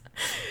just,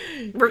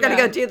 we're going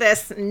to go do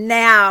this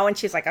now. And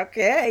she's like,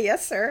 okay,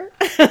 yes, sir.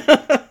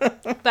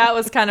 That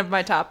was kind of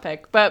my top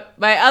pick. But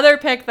my other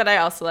pick that I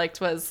also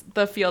liked was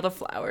the Field of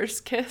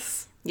Flowers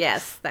kiss.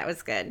 Yes, that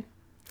was good.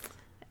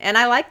 And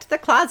I liked the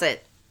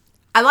closet.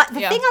 The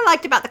thing I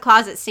liked about the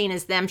closet scene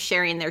is them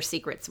sharing their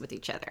secrets with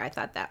each other. I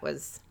thought that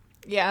was...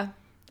 Yeah,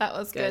 that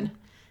was good.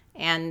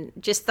 And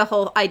just the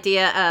whole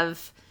idea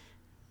of,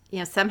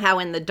 somehow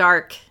in the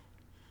dark,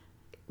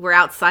 we're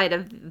outside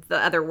of the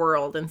other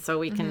world, and so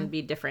we can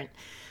be different.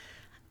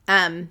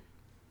 But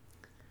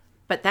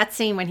that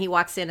scene when he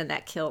walks in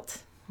that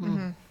kilt.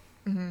 And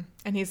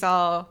he's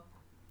all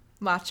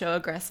macho,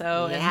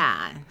 aggresso.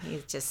 Yeah,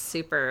 he's just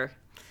super,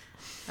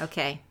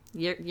 okay,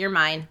 you're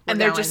mine.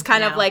 And they're just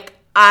kind of like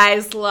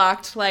eyes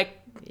locked, like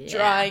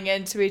drawing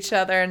into each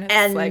other.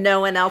 And like, no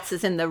one else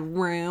is in the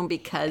room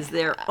because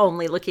they're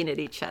only looking at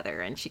each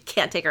other. And she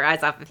can't take her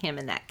eyes off of him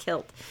in that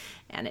kilt.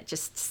 And it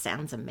just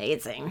sounds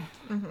amazing.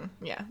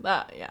 Yeah,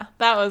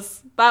 that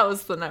was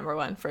the number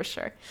 1 for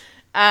sure.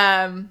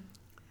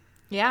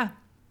 Yeah.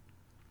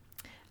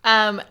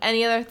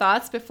 Any other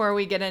thoughts before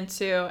we get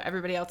into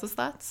everybody else's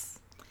thoughts?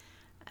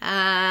 No,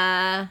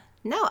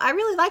 I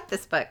really liked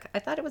this book. I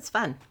thought it was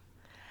fun.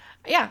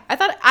 Yeah, I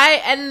thought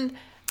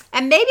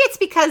and maybe it's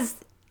because,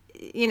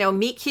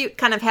 Meet Cute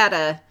kind of had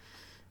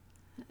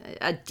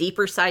a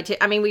deeper side to it.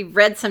 I mean, we've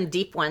read some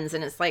deep ones,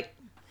 and it's like,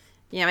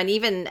 and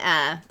even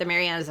the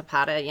Mariana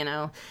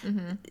Zapata,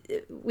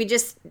 we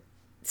just,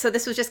 so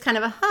this was just kind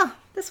of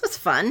this was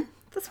fun.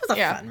 This was a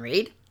fun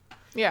read.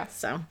 Yeah.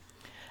 So.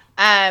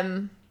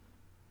 And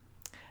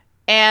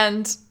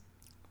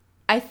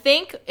I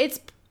think it's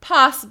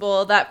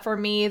possible that for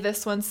me,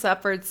 this one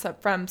suffered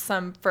from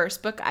some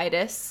first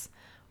book-itis,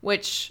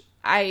 which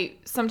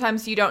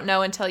sometimes you don't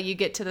know until you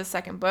get to the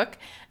second book.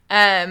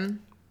 But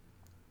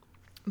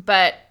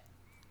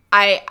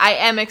I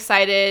am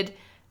excited.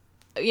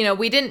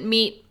 We didn't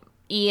meet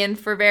Ian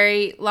for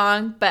very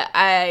long, but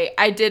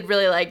I did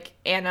really like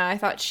Anna. I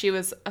thought she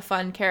was a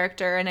fun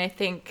character, and I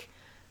think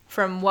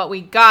from what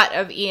we got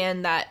of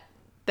Ian that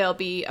they'll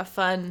be a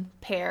fun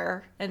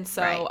pair. And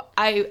so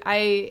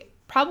I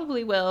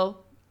probably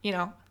will,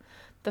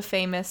 the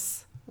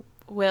famous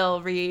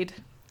will read.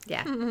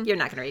 Yeah, you're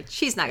not going to read.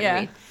 She's not going to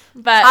read.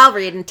 But I'll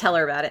read and tell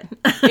her about it.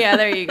 Yeah,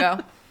 there you go.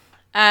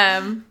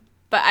 But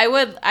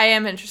I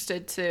am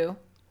interested to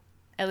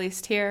at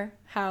least hear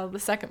how the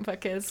second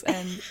book is,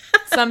 and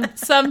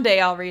someday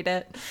I'll read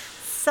it.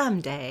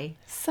 Someday.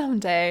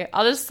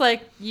 I'll just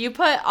you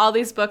put all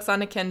these books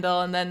on a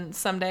Kindle, and then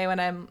someday when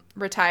I'm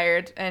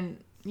retired and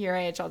your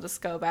age, I'll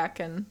just go back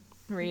and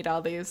read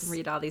all these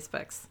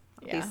books.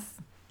 Yeah.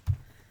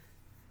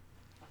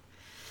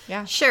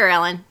 Yeah. Sure,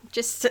 Ellen.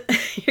 Just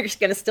you're just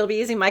gonna still be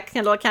using my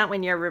Kindle account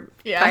when you're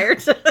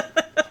retired.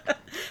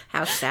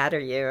 How sad are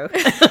you?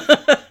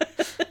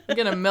 I'm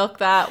gonna milk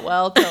that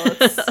well till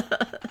it's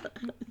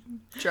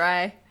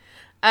dry.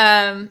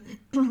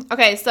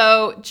 Okay,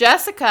 so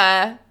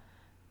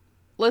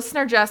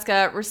listener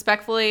Jessica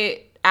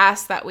respectfully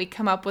asked that we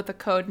come up with a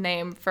code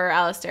name for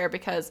Alistair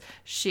because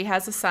she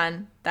has a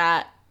son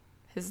that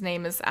his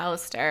name is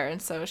Alistair,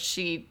 and so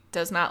she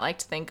does not like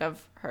to think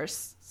of her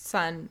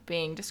son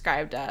being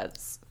described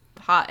as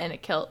hot in a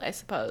kilt, I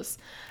suppose.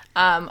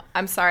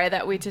 I'm sorry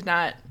that we did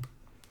not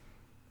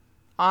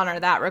honor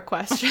that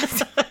request.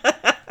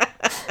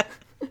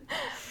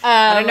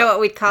 I don't know what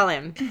we'd call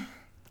him.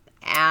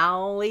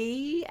 Al.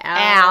 Which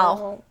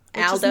Aldo?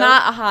 is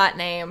not a hot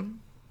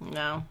name.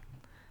 No.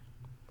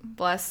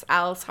 Bless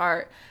Al's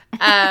heart.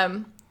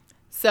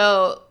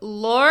 So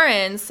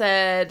Lauren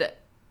said,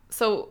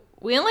 so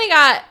we only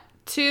got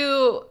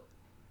 2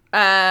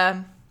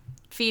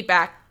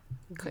 feedback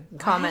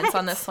comments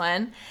on this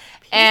one.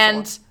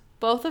 And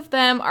both of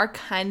them are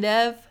kind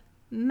of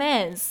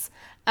mez.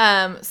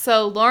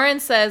 So Lauren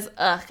says,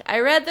 ugh, I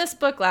read this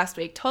book last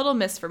week, total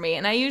miss for me,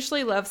 and I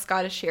usually love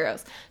Scottish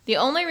heroes. The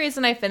only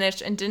reason I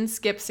finished and didn't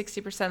skip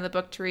 60% of the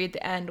book to read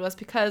the end was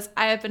because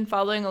I have been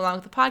following along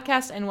with the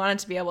podcast and wanted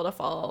to be able to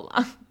follow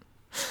along.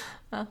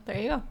 Well,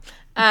 there you go.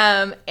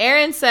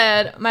 Erin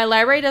said, my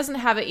library doesn't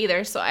have it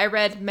either, so I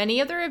read many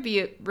of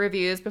the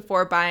reviews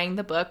before buying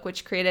the book,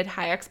 which created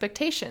high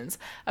expectations.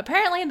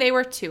 Apparently, they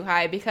were too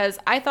high because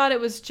I thought it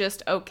was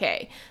just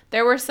okay.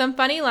 There were some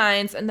funny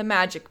lines and the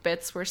magic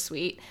bits were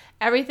sweet.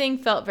 Everything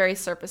felt very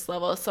surface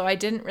level, so I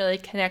didn't really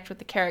connect with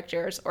the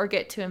characters or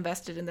get too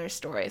invested in their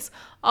stories.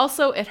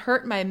 Also, it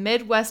hurt my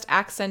Midwest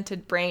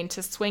accented brain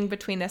to swing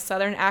between a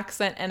Southern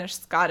accent and a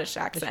Scottish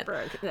accent.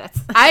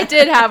 I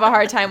did have a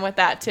hard time with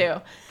that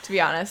too, to be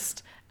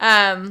honest.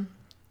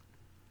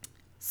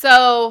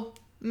 So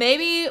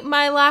maybe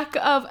my lack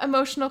of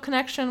emotional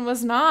connection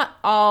was not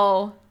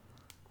all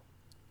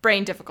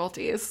brain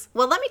difficulties.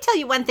 Well, let me tell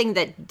you one thing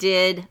that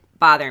did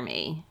bother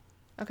me.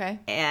 Okay.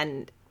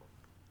 And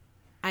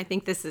I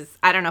think this is,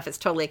 I don't know if it's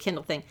totally a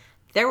Kindle thing.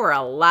 There were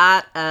a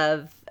lot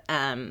of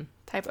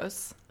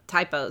typos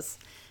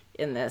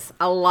in this.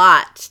 A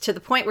lot. To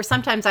the point where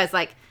sometimes I was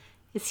like,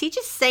 is he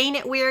just saying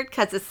it weird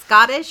because it's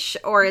Scottish,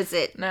 or is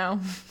it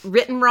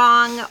written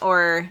wrong,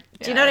 or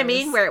do you know what I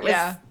mean? Where it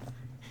was,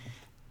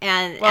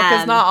 and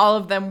because not all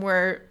of them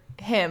were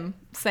him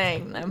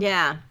saying them.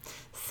 Yeah,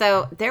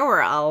 so there were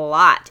a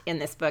lot in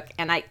this book,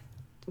 and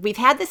we've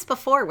had this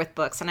before with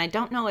books, and I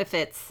don't know if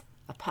it's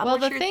a publisher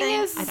thing. Well, the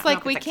thing is, I don't like,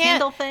 know if we it's a can't,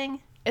 Kindle thing.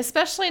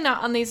 Especially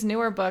not on these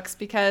newer books,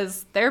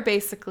 because they're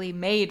basically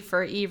made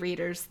for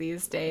e-readers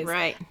these days.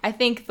 Right. I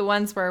think the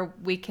ones where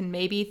we can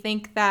maybe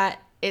think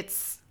that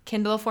it's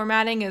Kindle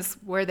formatting is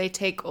where they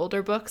take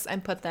older books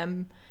and put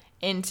them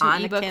into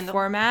ebook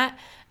format.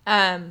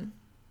 But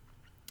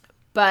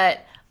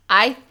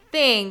I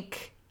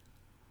think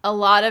a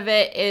lot of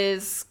it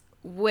is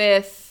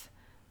with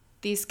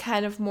these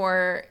kind of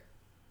more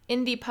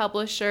indie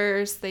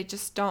publishers. They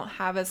just don't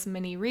have as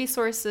many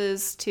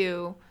resources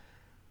to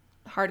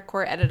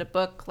hardcore edit a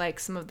book like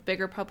some of the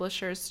bigger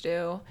publishers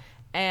do.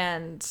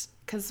 And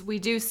because we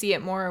do see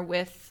it more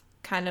with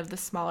kind of the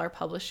smaller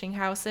publishing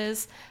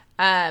houses.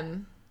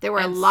 There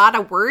were a lot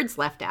of words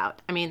left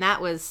out. I mean,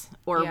 that was,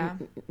 or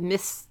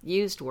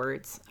misused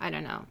words. I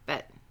don't know,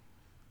 but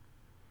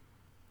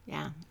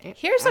yeah.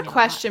 Here's a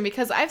question,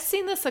 because I've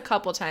seen this a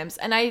couple times,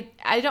 and I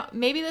don't,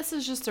 maybe this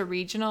is just a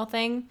regional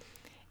thing.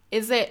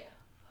 Is it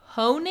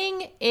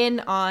honing in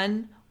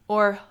on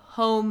or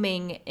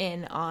homing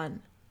in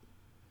on?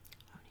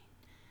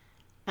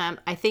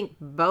 I think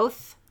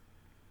both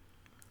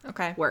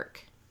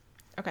work.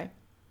 Okay.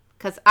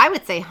 Because I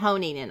would say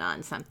honing in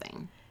on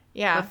something.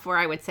 Yeah. Before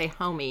I would say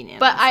homing in.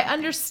 But I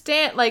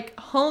understand, like,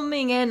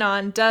 homing in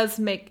on does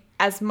make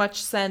as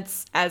much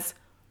sense as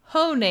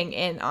honing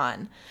in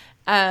on.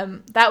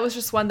 That was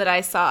just one that I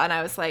saw, and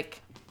I was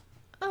like,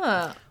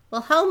 Well,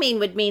 homing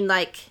would mean,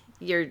 like,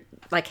 you're,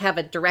 like, have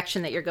a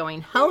direction that you're going.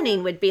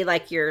 Honing would be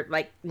like you're,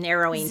 like,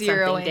 narrowing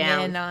something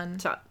down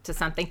to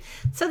something.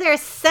 So they're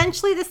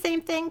essentially the same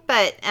thing,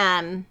 but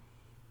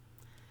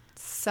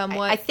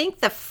somewhat. I think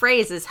the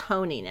phrase is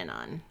honing in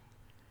on.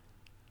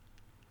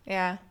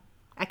 Yeah.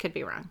 I could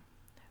be wrong.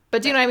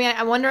 But do you know what I mean?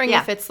 I'm wondering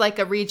if it's like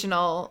a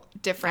regional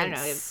difference. I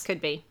don't know. It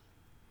could be.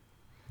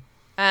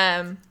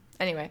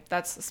 Anyway,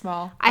 that's a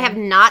small. I have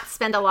not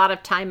spent a lot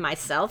of time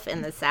myself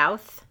in the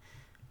South,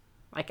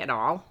 like at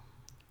all.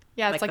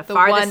 Yeah, it's like the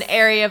one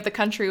area of the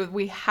country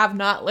we have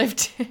not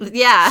lived in.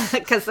 Yeah,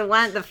 because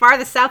the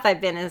farthest south I've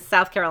been is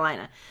South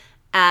Carolina.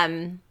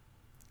 And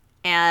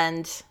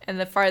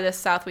the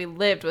farthest south we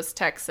lived was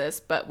Texas,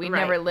 but we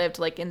never lived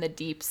like in the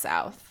deep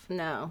South.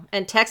 No.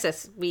 And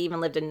Texas, we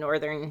even lived in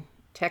northern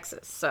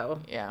Texas. So,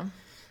 yeah.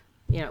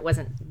 It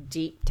wasn't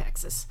deep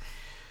Texas.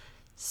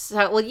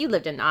 So, well, you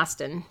lived in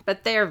Austin,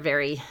 but they're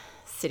very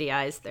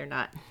city-ized. They're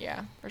not.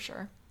 Yeah, for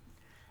sure.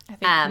 I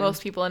think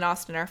most people in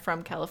Austin are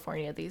from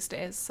California these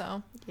days,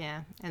 so.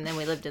 Yeah. And then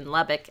we lived in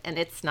Lubbock, and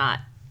it's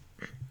not,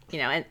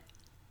 and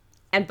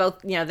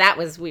both, that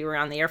was, we were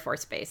on the Air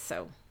Force Base,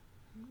 so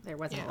there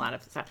wasn't a lot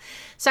of stuff.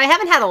 So I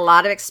haven't had a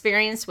lot of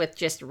experience with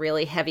just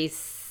really heavy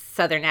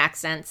Southern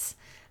accents.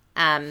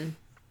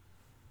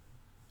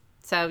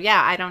 So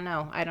yeah, I don't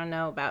know. I don't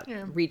know about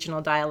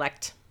regional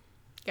dialect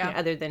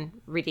other than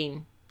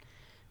reading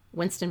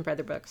Winston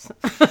Brother books.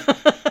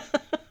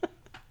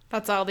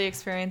 That's all the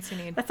experience you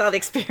need. That's all the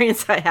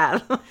experience I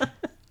have.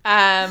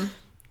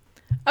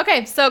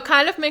 Okay, so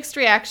kind of mixed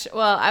reaction.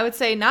 Well, I would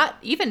say not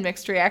even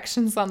mixed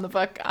reactions on the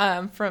book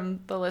from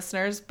the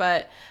listeners,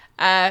 but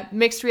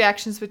mixed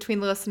reactions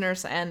between the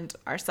listeners and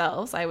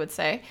ourselves, I would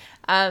say.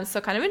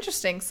 So kind of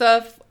interesting.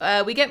 So if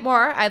we get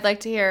more, I'd like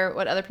to hear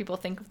what other people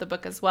think of the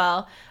book as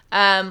well.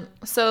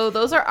 So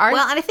those are our...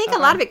 Well, and I think a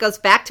lot of it goes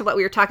back to what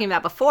we were talking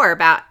about before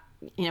about,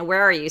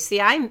 where are you? See,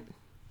 I'm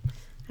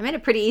in a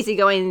pretty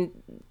easygoing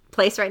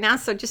place right now,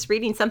 so just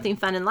reading something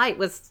fun and light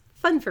was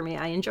fun for me.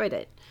 I enjoyed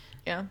it.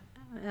 Yeah.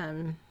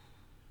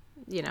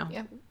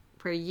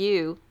 Where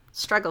you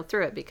struggled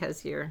through it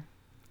because you're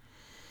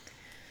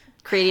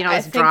creating all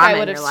this drama in your life. I think I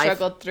would have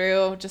struggled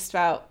through just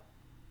about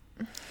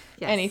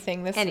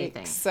anything this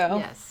week. So.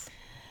 Yes.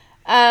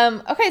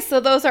 Okay, so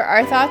those are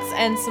our thoughts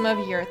and some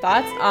of your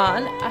thoughts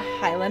on A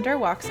Highlander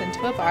Walks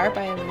into a Bar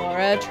by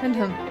Laura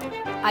Trentham.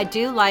 I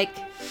do like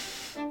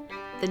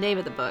the name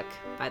of the book,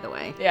 by the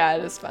way. Yeah,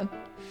 it is fun.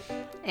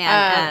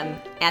 And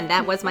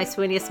that was my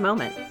swooniest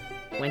moment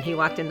when he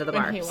walked into the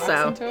bar. When he walks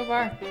into a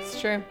bar. It's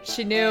true.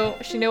 She knew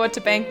what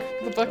to bank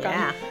the book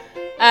on.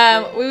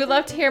 We would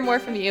love to hear more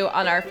from you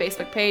on our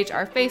Facebook page,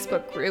 our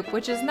Facebook group,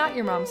 which is Not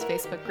Your Mom's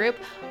Facebook group,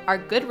 our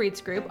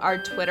Goodreads group,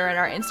 our Twitter and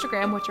our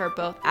Instagram, which are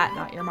both at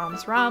Not Your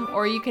Mom's Rom,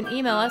 or you can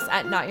email us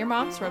at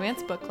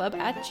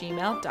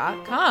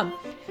notyourmomsromancebookclub@gmail.com.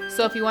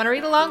 So if you want to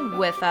read along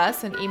with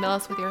us and email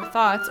us with your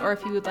thoughts, or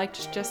if you would like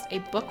just a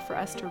book for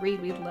us to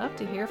read, we'd love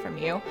to hear from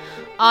you.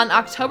 On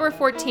October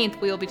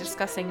 14th, we will be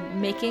discussing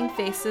Making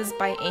Faces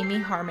by Amy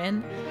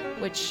Harmon,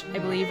 which I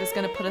believe is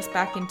going to put us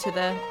back into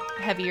the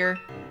heavier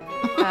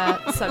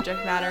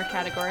subject matter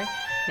category.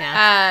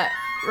 Yeah.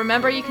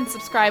 Remember, you can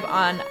subscribe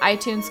on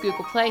iTunes,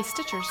 Google Play,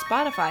 Stitcher,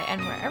 Spotify,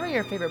 and wherever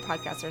your favorite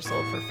podcasts are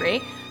sold for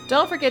free.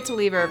 Don't forget to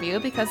leave a review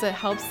because it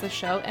helps the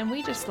show, and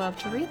we just love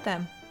to read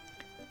them.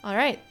 All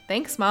right.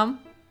 Thanks, Mom.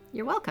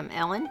 You're welcome,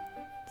 Ellen.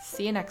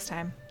 See you next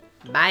time.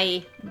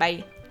 Bye.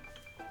 Bye.